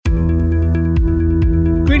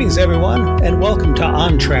Greetings, everyone, and welcome to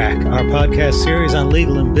On Track, our podcast series on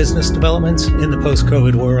legal and business developments in the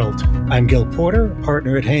post-COVID world. I'm Gil Porter,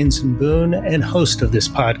 partner at Haynes & Boone, and host of this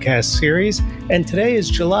podcast series, and today is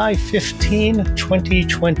July 15,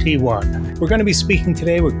 2021. We're going to be speaking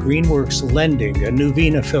today with Greenworks Lending, a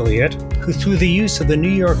Nuveen affiliate, who through the use of the New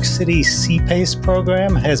York City CPACE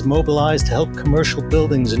program has mobilized to help commercial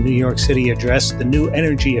buildings in New York City address the new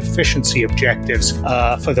energy efficiency objectives.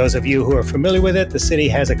 For those of you who are familiar with it, the city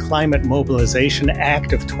has a Climate Mobilization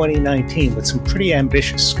Act of 2019 with some pretty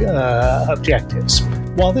ambitious objectives.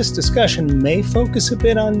 While this discussion may focus a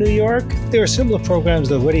bit on New York, there are similar programs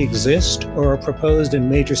that already exist or are proposed in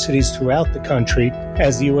major cities throughout the country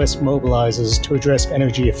as the U.S. mobilizes to address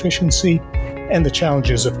energy efficiency and the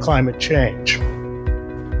challenges of climate change.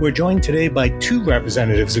 We're joined today by two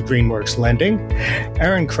representatives of Greenworks Lending.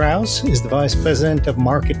 Aaron Kraus is the Vice President of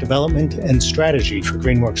Market Development and Strategy for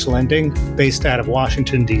Greenworks Lending, based out of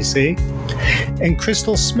Washington, D.C. And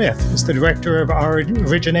Crystal Smith is the Director of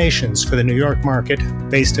Originations for the New York market,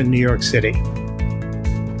 based in New York City.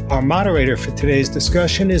 Our moderator for today's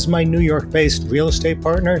discussion is my New York-based real estate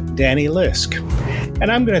partner, Danny Lisk.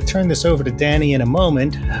 And I'm going to turn this over to Danny in a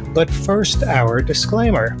moment, but first, our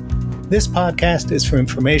disclaimer. This podcast is for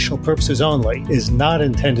informational purposes only, is not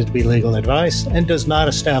intended to be legal advice, and does not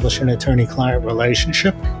establish an attorney-client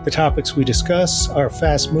relationship. The topics we discuss are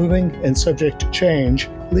fast-moving and subject to change.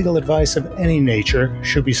 Legal advice of any nature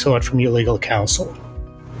should be sought from your legal counsel.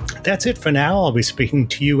 That's it for now. I'll be speaking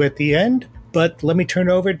to you at the end, but let me turn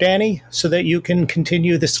it over, Danny, so that you can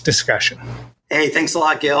continue this discussion. Hey, thanks a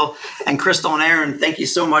lot, Gil. And Crystal and Aaron, thank you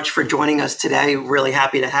so much for joining us today. Really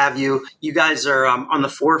happy to have you. You guys are on the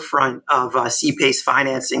forefront of CPACE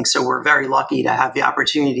financing, so we're very lucky to have the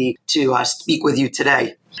opportunity to speak with you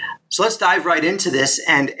today. So let's dive right into this.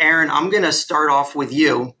 And Aaron, I'm going to start off with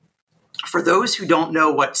you. For those who don't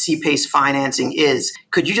know what CPACE financing is,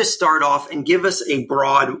 could you just start off and give us a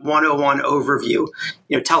broad 101 overview?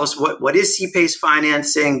 Tell us what is CPACE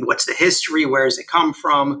financing, what's the history, where does it come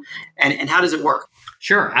from, and how does it work?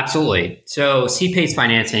 Sure, absolutely. So CPACE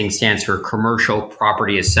financing stands for Commercial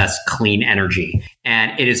Property Assessed Clean Energy,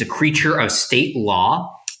 and it is a creature of state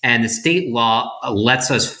law, and the state law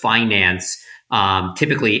lets us finance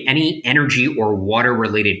typically any energy or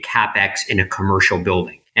water-related CapEx in a commercial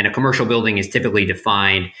building. And a commercial building is typically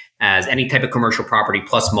defined as any type of commercial property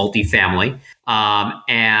plus multifamily.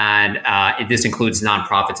 And this includes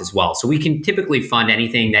nonprofits as well. So we can typically fund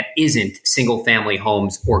anything that isn't single family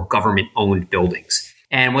homes or government owned buildings.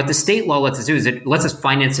 And what the state law lets us do is it lets us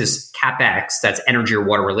finance this CapEx that's energy or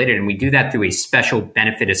water related. And we do that through a special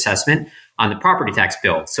benefit assessment on the property tax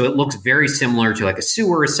bill. So it looks very similar to like a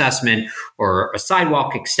sewer assessment or a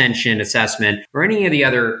sidewalk extension assessment or any of the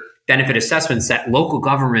other benefit assessments that local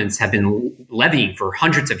governments have been levying for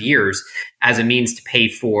hundreds of years as a means to pay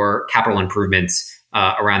for capital improvements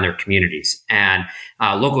around their communities. And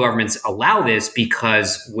local governments allow this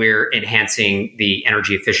because we're enhancing the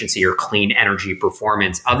energy efficiency or clean energy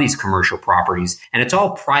performance of these commercial properties. And it's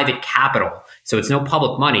all private capital. So it's no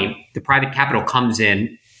public money. The private capital comes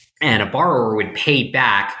in and a borrower would pay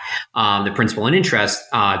back the principal and interest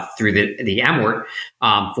through the amort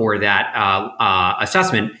for that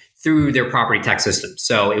assessment through their property tax system.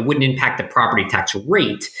 So it wouldn't impact the property tax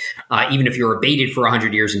rate. Even if you're abated for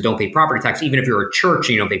 100 years and don't pay property tax, even if you're a church and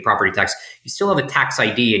you don't pay property tax, you still have a tax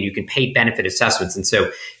ID and you can pay benefit assessments. And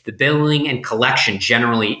so the billing and collection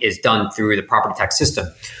generally is done through the property tax system.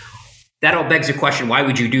 That all begs the question, why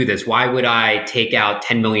would you do this? Why would I take out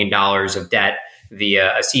 $10 million of debt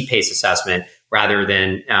via a CPACE assessment rather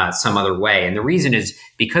than some other way? And the reason is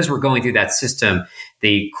because we're going through that system,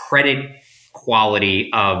 the credit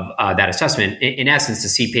quality of that assessment, in essence, the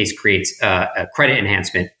CPACE creates a credit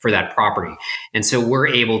enhancement for that property. And so we're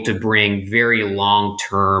able to bring very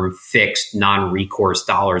long-term fixed non-recourse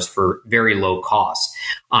dollars for very low cost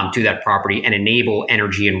to that property and enable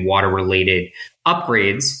energy and water-related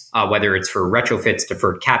upgrades, whether it's for retrofits,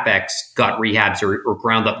 deferred CapEx, gut rehabs, or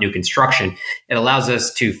ground up new construction. It allows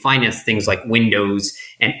us to finance things like windows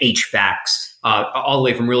and HVACs, all the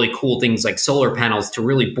way from really cool things like solar panels to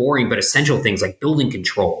really boring but essential things like building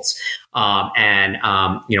controls and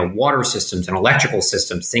water systems and electrical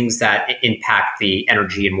systems, things that impact the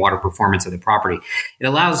energy and water performance of the property. It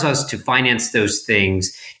allows us to finance those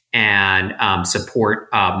things and support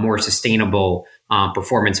more sustainable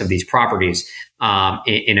performance of these properties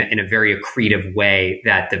in a very accretive way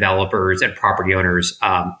that developers and property owners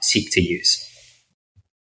seek to use.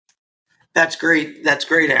 That's great. That's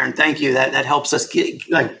great, Aaron. Thank you. That helps us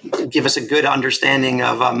give us a good understanding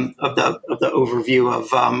of the overview of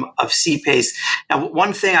CPACE. Now,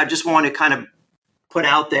 one thing I just want to kind of put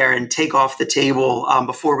out there and take off the table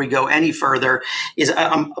before we go any further is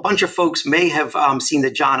a bunch of folks may have seen the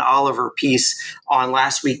John Oliver piece on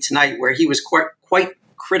Last Week Tonight, where he was quite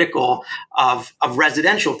critical of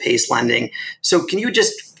residential PACE lending. So can you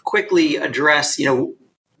just quickly address,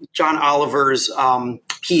 John Oliver's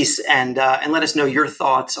piece and let us know your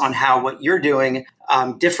thoughts on how what you're doing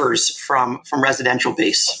differs from residential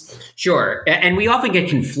PACE? Sure. And we often get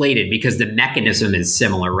conflated because the mechanism is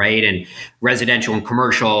similar, right? And residential and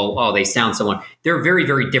commercial, they sound similar. They're very,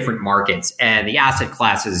 very different markets, and the asset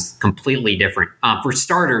class is completely different. For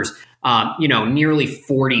starters, nearly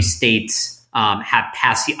 40 states have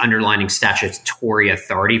passed the underlying statutory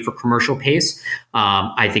authority for commercial PACE.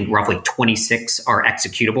 I think roughly 26 are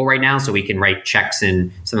executable right now, so we can write checks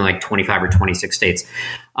in something like 25 or 26 states.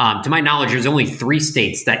 To my knowledge, there's only 3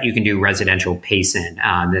 states that you can do residential PACE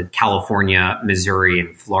in, California, Missouri,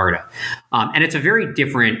 and Florida. And it's a very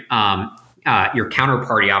different your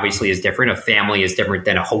counterparty obviously is different. A family is different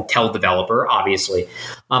than a hotel developer, obviously.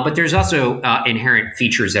 But there's also inherent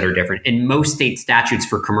features that are different. In most state statutes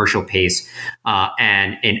for commercial PACE,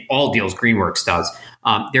 and in all deals Greenworks does,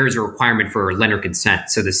 there is a requirement for lender consent.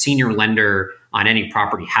 So the senior lender on any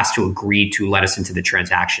property has to agree to let us into the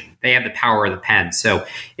transaction. They have the power of the pen. So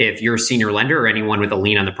if your senior lender or anyone with a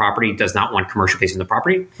lien on the property does not want commercial PACE in the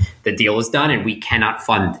property, the deal is done and we cannot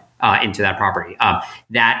fund into that property.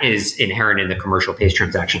 That is inherent in the commercial PACE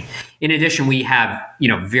transaction. In addition, we have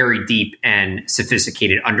very deep and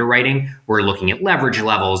sophisticated underwriting. We're looking at leverage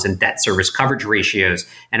levels and debt service coverage ratios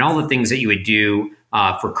and all the things that you would do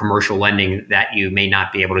for commercial lending that you may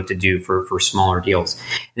not be able to do for smaller deals.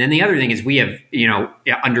 And then the other thing is we have,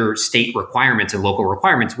 under state requirements and local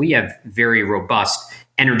requirements, we have very robust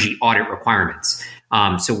energy audit requirements.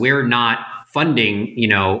 So we're not funding,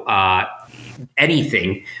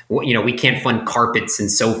 anything. We can't fund carpets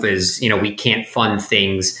and sofas. We can't fund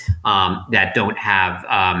things that don't have,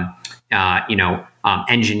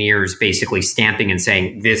 engineers basically stamping and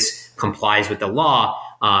saying this complies with the law.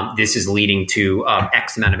 This is leading to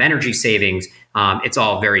X amount of energy savings. It's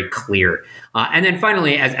all very clear. And then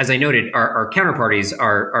finally, as I noted, our counterparties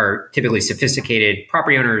are typically sophisticated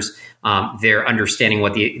property owners. They're understanding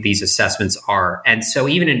what these assessments are. And so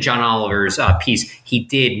even in John Oliver's piece, he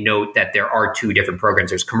did note that there are 2 different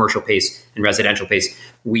programs. There's commercial PACE and residential PACE.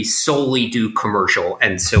 We solely do commercial.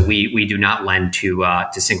 And so we do not lend to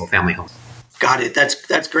single family homes. Got it.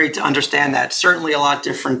 That's great to understand that. Certainly a lot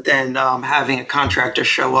different than having a contractor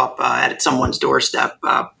show up at someone's doorstep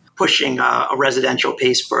pushing a residential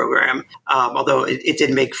PACE program, although it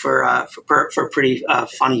did make for a pretty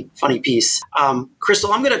funny piece.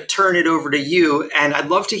 Crystal, I'm going to turn it over to you, and I'd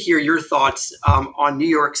love to hear your thoughts on New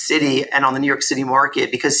York City and on the New York City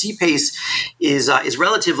market, because CPACE is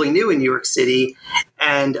relatively new in New York City.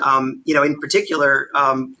 And, in particular,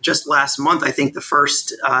 just last month, I think the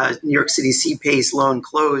first New York City CPACE loan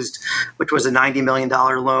closed, which was a $90 million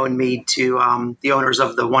loan made to the owners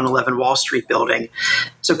of the 111 Wall Street building.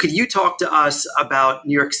 So could you talk to us about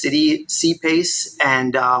New York City CPACE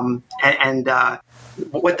and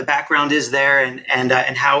what the background is there and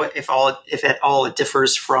how, if at all, it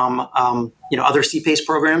differs from, other CPACE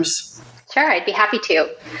programs? Sure, I'd be happy to.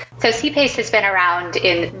 So CPACE has been around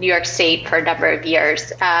in New York State for a number of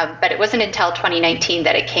years, but it wasn't until 2019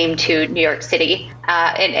 that it came to New York City.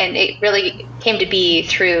 And it really came to be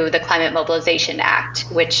through the Climate Mobilization Act,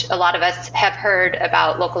 which a lot of us have heard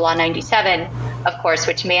about. Local Law 97, of course,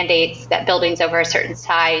 which mandates that buildings over a certain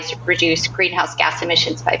size reduce greenhouse gas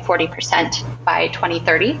emissions by 40% by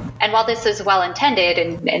 2030. And while this is well intended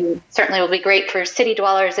and certainly will be great for city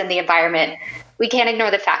dwellers and the environment, we can't ignore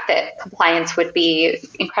the fact that compliance would be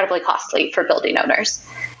incredibly costly for building owners.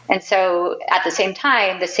 And so at the same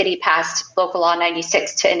time, the city passed Local Law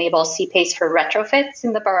 96 to enable CPACE for retrofits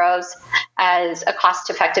in the boroughs as a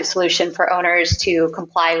cost-effective solution for owners to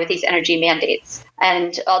comply with these energy mandates.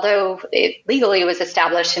 And although it legally was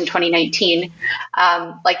established in 2019,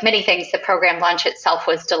 like many things, the program launch itself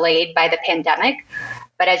was delayed by the pandemic.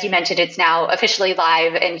 But as you mentioned, it's now officially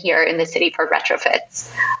live and here in the city for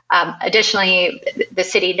retrofits. Additionally, the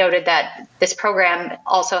city noted that this program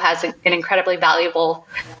also has an incredibly valuable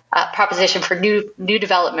proposition for new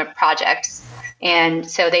development projects. And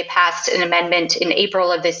so they passed an amendment in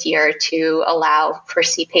April of this year to allow for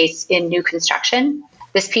CPACE in new construction.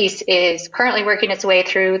 This piece is currently working its way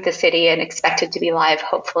through the city and expected to be live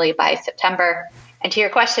hopefully by September. And to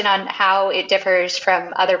your question on how it differs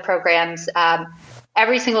from other programs,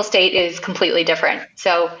 Every single state is completely different.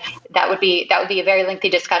 So that would be a very lengthy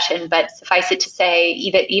discussion, but suffice it to say,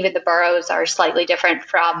 even the boroughs are slightly different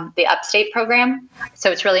from the upstate program. So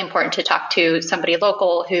it's really important to talk to somebody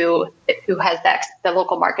local who has the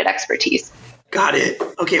local market expertise. Got it.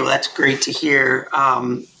 Okay, well, that's great to hear.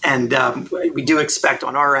 And we do expect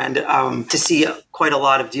on our end to see quite a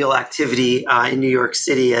lot of deal activity in New York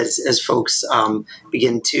City as folks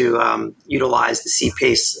begin to utilize the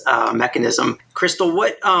CPACE mechanism. Crystal,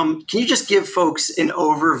 what can you just give folks an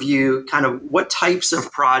overview, kind of what types of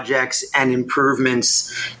projects and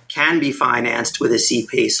improvements can be financed with a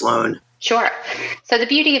CPACE loan? Sure. So the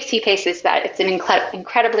beauty of CPACE is that it's an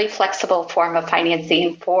incredibly flexible form of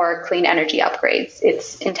financing for clean energy upgrades.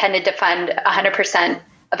 It's intended to fund 100%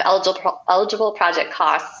 of eligible project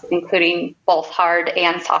costs, including both hard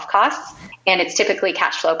and soft costs, and it's typically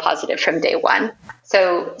cash flow positive from day one.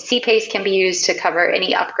 So CPACE can be used to cover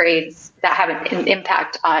any upgrades that have an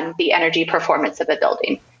impact on the energy performance of a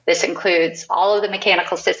building. This includes all of the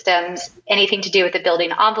mechanical systems, anything to do with the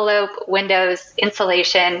building envelope, windows,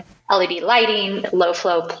 insulation, LED lighting,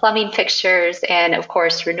 low-flow plumbing fixtures, and of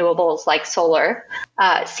course, renewables like solar.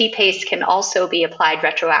 CPACE can also be applied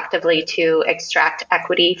retroactively to extract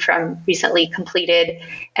equity from recently completed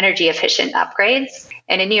energy-efficient upgrades.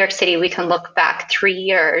 And in New York City, we can look back 3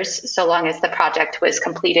 years, so long as the project was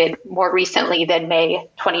completed more recently than May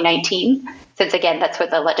 2019, since again, that's when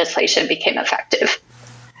the legislation became effective.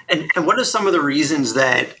 And what are some of the reasons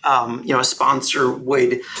that a sponsor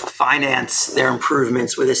would finance their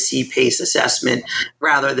improvements with a CPACE assessment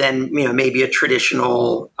rather than maybe a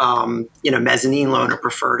traditional mezzanine loan or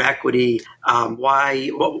preferred equity? Why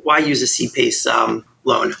use a CPACE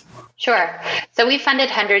loan? Sure. So we've funded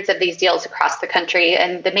hundreds of these deals across the country,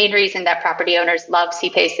 and the main reason that property owners love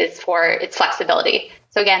CPACE is for its flexibility.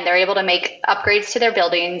 So again, they're able to make upgrades to their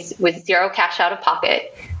buildings with zero cash out of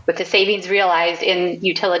pocket, with the savings realized in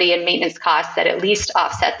utility and maintenance costs that at least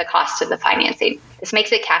offset the cost of the financing. This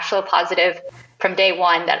makes it cash flow positive from day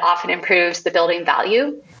one that often improves the building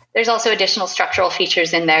value. There's also additional structural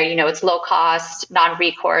features in there. It's low cost,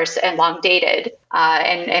 non-recourse, and long dated.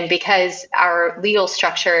 And because our legal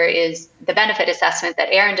structure is the benefit assessment that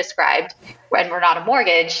Aaron described, and we're not a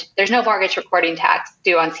mortgage, there's no mortgage recording tax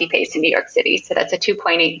due on CPACE in New York City. So that's a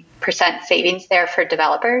 2.8% savings there for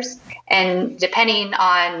developers. And depending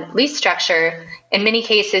on lease structure, in many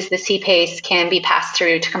cases, the CPACE can be passed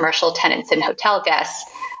through to commercial tenants and hotel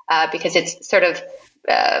guests because it's sort of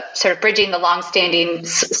bridging the longstanding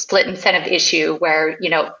split incentive issue where,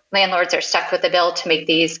 landlords are stuck with the bill to make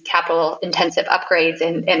these capital intensive upgrades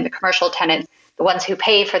and the commercial tenants, the ones who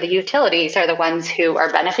pay for the utilities, are the ones who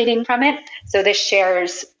are benefiting from it. So this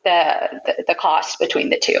shares the cost between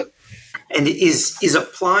the two. And is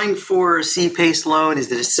applying for a CPACE loan, is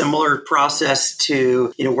it a similar process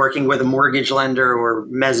to working with a mortgage lender or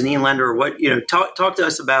mezzanine lender? Or what talk to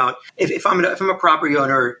us about if I'm a property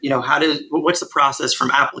owner, what's the process from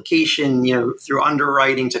application through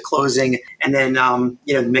underwriting to closing, and then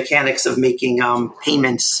the mechanics of making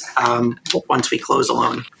payments once we close a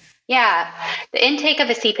loan? Yeah, the intake of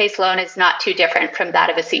a CPACE loan is not too different from that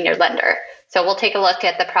of a senior lender. So we'll take a look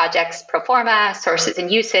at the project's pro forma, sources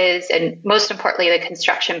and uses, and most importantly, the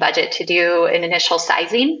construction budget to do an initial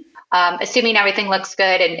sizing. Assuming everything looks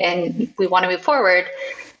good and we want to move forward,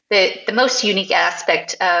 the most unique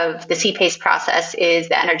aspect of the CPACE process is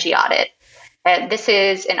the energy audit. This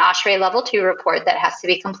is an OSHRA Level 2 report that has to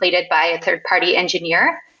be completed by a third-party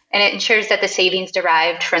engineer, and it ensures that the savings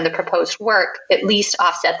derived from the proposed work at least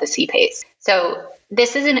offset the CPACE. So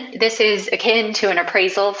this is akin to an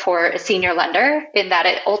appraisal for a senior lender in that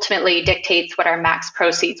it ultimately dictates what our max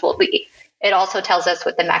proceeds will be. It also tells us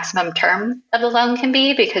what the maximum term of the loan can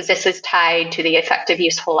be because this is tied to the effective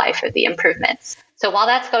useful life of the improvements. So while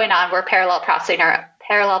that's going on, we're parallel processing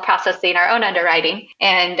our own underwriting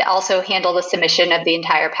and also handle the submission of the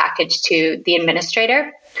entire package to the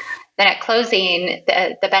administrator. Then at closing,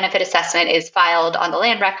 the benefit assessment is filed on the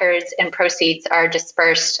land records and proceeds are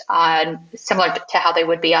dispersed on similar to how they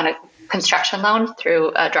would be on a construction loan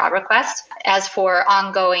through a draw request. As for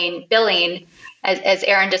ongoing billing, as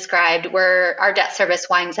Aaron described, our debt service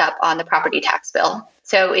winds up on the property tax bill.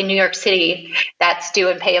 So in New York City, that's due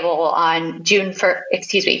and payable on January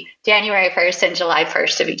 1st and July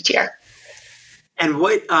 1st of each year. And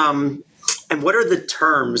what are the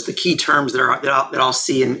terms, the key terms that I'll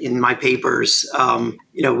see in my papers?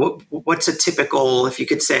 What's a typical, if you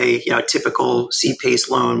could say, a typical CPACE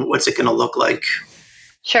loan? What's it going to look like?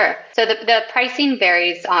 Sure. So the pricing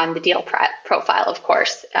varies on the deal profile, of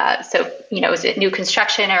course. Is it new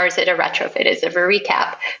construction or is it a retrofit? Is it a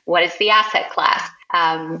recap? What is the asset class?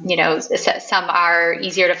 Some are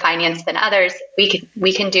easier to finance than others.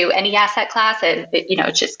 We can do any asset class, and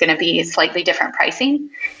it's just going to be slightly different pricing.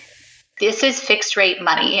 This is fixed rate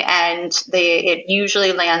money, and it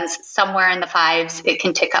usually lands somewhere in the 5s. It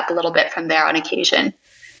can tick up a little bit from there on occasion.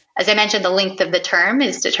 As I mentioned, the length of the term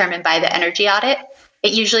is determined by the energy audit.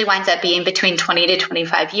 It usually winds up being between 20 to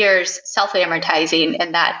 25 years, self-amortizing,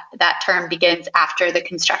 and that term begins after the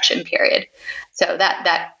construction period. So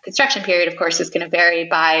that construction period, of course, is going to vary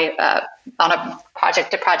by on a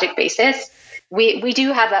project-to-project basis. We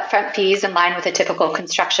do have upfront fees in line with a typical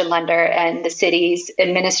construction lender, and the city's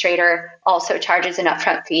administrator also charges an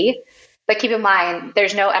upfront fee. But keep in mind,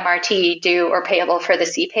 there's no MRT due or payable for the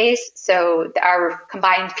CPACE, so our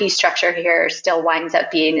combined fee structure here still winds up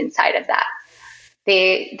being inside of that.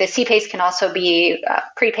 The CPACE can also be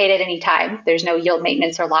prepaid at any time. There's no yield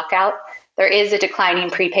maintenance or lockout. There is a declining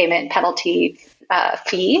prepayment penalty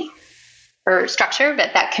fee or structure,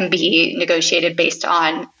 but that can be negotiated based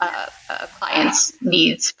on a client's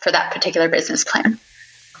needs for that particular business plan.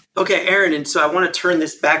 Okay, Erin, and so I want to turn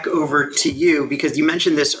this back over to you because you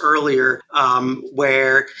mentioned this earlier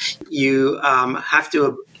where you have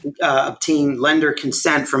to obtain lender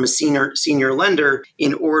consent from a senior lender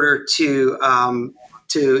in order to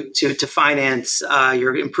finance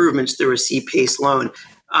your improvements through a CPACE loan.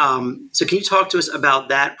 So can you talk to us about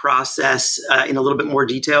that process in a little bit more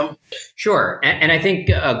detail? Sure. And I think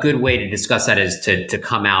a good way to discuss that is to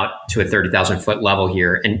come out to a 30,000 foot level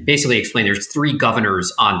here and basically explain there's 3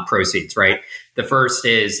 governors on proceeds, right? The first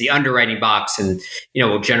is the underwriting box, and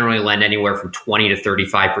we'll generally lend anywhere from 20 to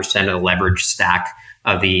 35% of the leverage stack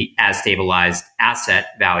of the as stabilized asset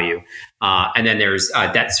value. And then there's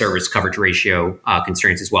debt service coverage ratio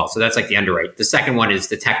constraints as well. So that's like the underwrite. The second one is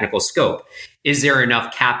the technical scope. Is there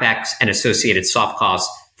enough CapEx and associated soft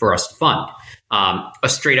costs for us to fund? A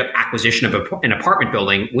straight up acquisition of an apartment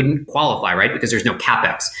building wouldn't qualify, right? Because there's no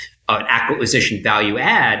CapEx. An acquisition value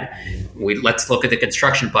add, let's look at the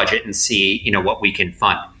construction budget and see, what we can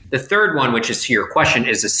fund. The third one, which is to your question,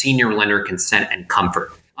 is the senior lender consent and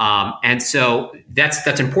comfort. And so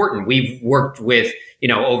that's important. We've worked with,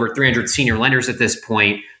 over 300 senior lenders at this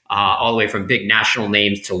point, all the way from big national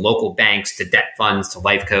names to local banks to debt funds to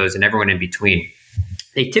life cos and everyone in between.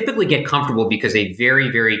 They typically get comfortable because a very,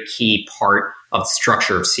 very key part of the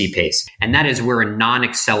structure of CPACE, and that is we're a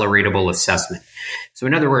non-acceleratable assessment. So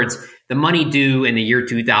in other words, the money due in the year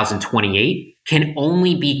 2028 can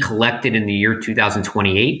only be collected in the year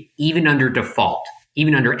 2028, even under default,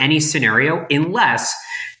 even under any scenario, unless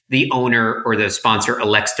the owner or the sponsor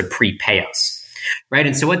elects to prepay us. Right.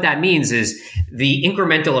 And so what that means is the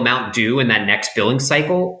incremental amount due in that next billing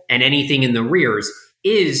cycle and anything in the rears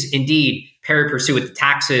is indeed pari passu with the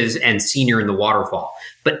taxes and senior in the waterfall.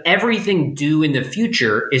 But everything due in the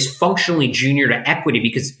future is functionally junior to equity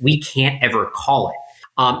because we can't ever call it.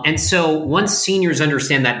 And so once seniors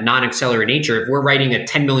understand that non-accelerated nature, if we're writing a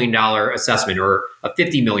 $10 million assessment or a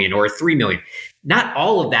 $50 million or a $3 million, not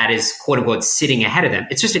all of that is quote unquote sitting ahead of them.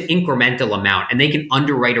 It's just an incremental amount and they can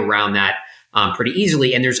underwrite around that pretty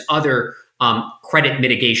easily. And there's other credit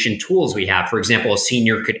mitigation tools we have. For example, a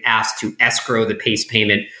senior could ask to escrow the PACE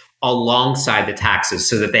payment alongside the taxes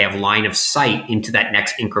so that they have line of sight into that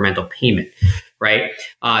next incremental payment, right?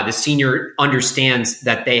 The senior understands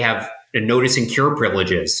that they have notice and cure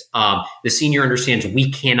privileges. The senior understands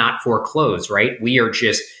we cannot foreclose, right? We are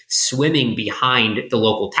just swimming behind the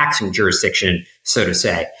local taxing jurisdiction, so to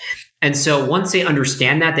say. And so once they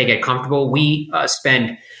understand that, they get comfortable. We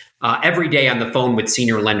spend every day on the phone with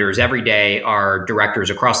senior lenders. Every day, our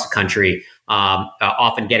directors across the country,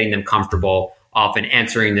 often getting them comfortable, often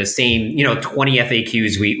answering the same, 20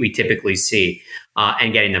 FAQs we typically see,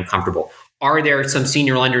 and getting them comfortable. Are there some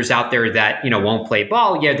senior lenders out there that, won't play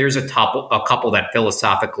ball? Yeah, there's a couple that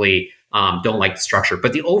philosophically don't like the structure,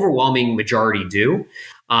 but the overwhelming majority do.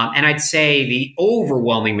 And I'd say the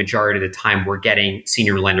overwhelming majority of the time we're getting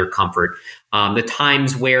senior lender comfort. The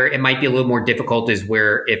times where it might be a little more difficult is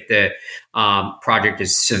where if the project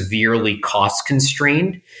is severely cost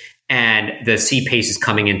constrained and the CPACE is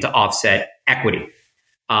coming in to offset equity.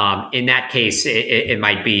 In that case, it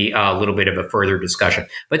might be a little bit of a further discussion.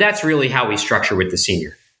 But that's really how we structure with the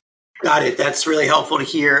senior. Got it. That's really helpful to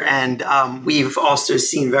hear. And we've also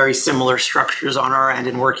seen very similar structures on our end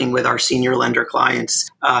in working with our senior lender clients,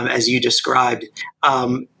 as you described.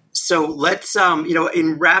 So let's,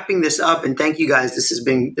 in wrapping this up, and thank you guys. This has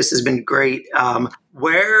been great. Erin,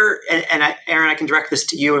 I can direct this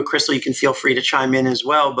to you, and Crystal, you can feel free to chime in as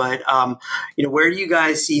well. But where do you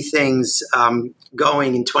guys see things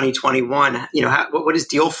going in 2021? What does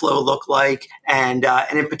deal flow look like, and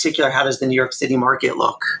in particular, how does the New York City market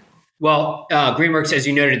look? Well, Greenworks, as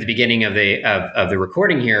you noted at the beginning of the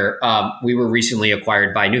recording here, we were recently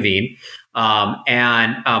acquired by Nuveen,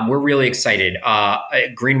 and we're really excited.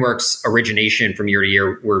 Greenworks origination from year to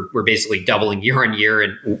year, we're basically doubling year on year,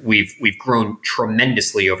 and we've grown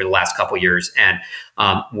tremendously over the last couple of years, and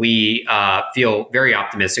we feel very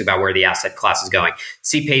optimistic about where the asset class is going.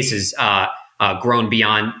 CPACE is grown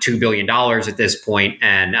beyond $2 billion at this point,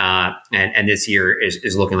 and this year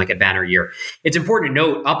is looking like a banner year. It's important to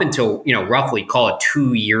note, up until roughly call it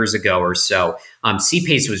 2 years ago or so,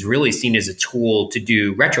 CPACE was really seen as a tool to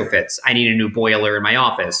do retrofits. I need a new boiler in my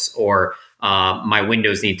office, or my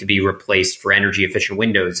windows need to be replaced for energy efficient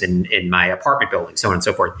windows in my apartment building, so on and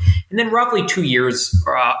so forth. And then roughly 2 years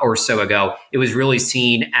or so ago, it was really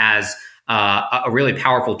seen as a really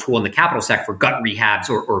powerful tool in the capital stack for gut rehabs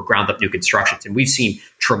or ground up new constructions. And we've seen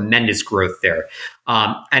tremendous growth there.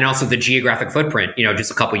 And also the geographic footprint, just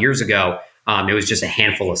a couple years ago, it was just a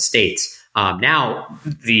handful of states. Now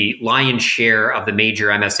the lion's share of the major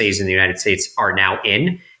MSAs in the United States are now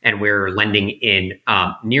in, and we're lending in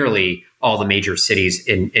nearly all the major cities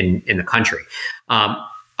in the country.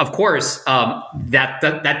 Of course,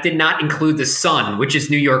 that did not include the Sun, which is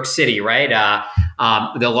New York City, right?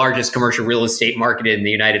 The largest commercial real estate market in the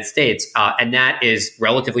United States. And that is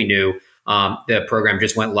relatively new. The program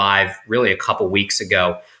just went live really a couple weeks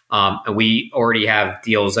ago. And we already have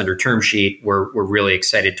deals under term sheet. We're really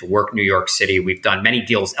excited to work New York City. We've done many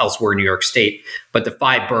deals elsewhere in New York State, but the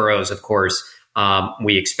 5 boroughs, of course,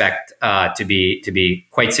 we expect to be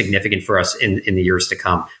quite significant for us in the years to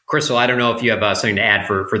come. Crystal, I don't know if you have something to add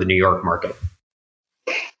for the New York market.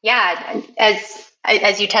 Yeah,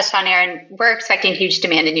 as you touched on, Aaron, we're expecting huge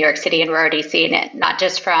demand in New York City, and we're already seeing it, not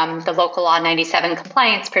just from the local law 97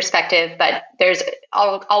 compliance perspective, but there's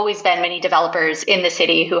always been many developers in the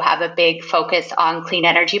city who have a big focus on clean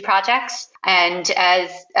energy projects. And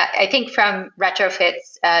as I think from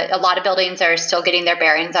retrofits, a lot of buildings are still getting their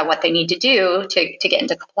bearings on what they need to do to get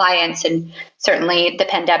into compliance. And certainly the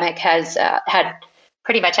pandemic has had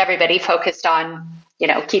pretty much everybody focused on,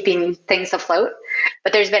 keeping things afloat.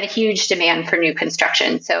 But there's been a huge demand for new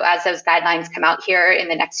construction. So as those guidelines come out here in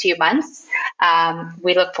the next few months,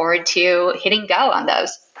 we look forward to hitting go on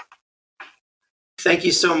those. Thank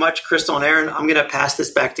you so much, Crystal and Aaron. I'm going to pass this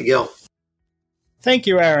back to Gil. Thank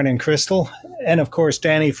you, Aaron and Crystal, and of course,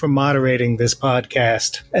 Danny, for moderating this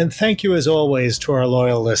podcast. And thank you, as always, to our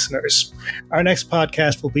loyal listeners. Our next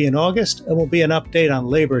podcast will be in August and will be an update on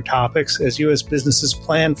labor topics as U.S. businesses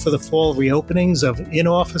plan for the fall reopenings of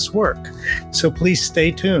in-office work. So please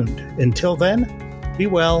stay tuned. Until then, be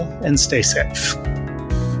well and stay safe.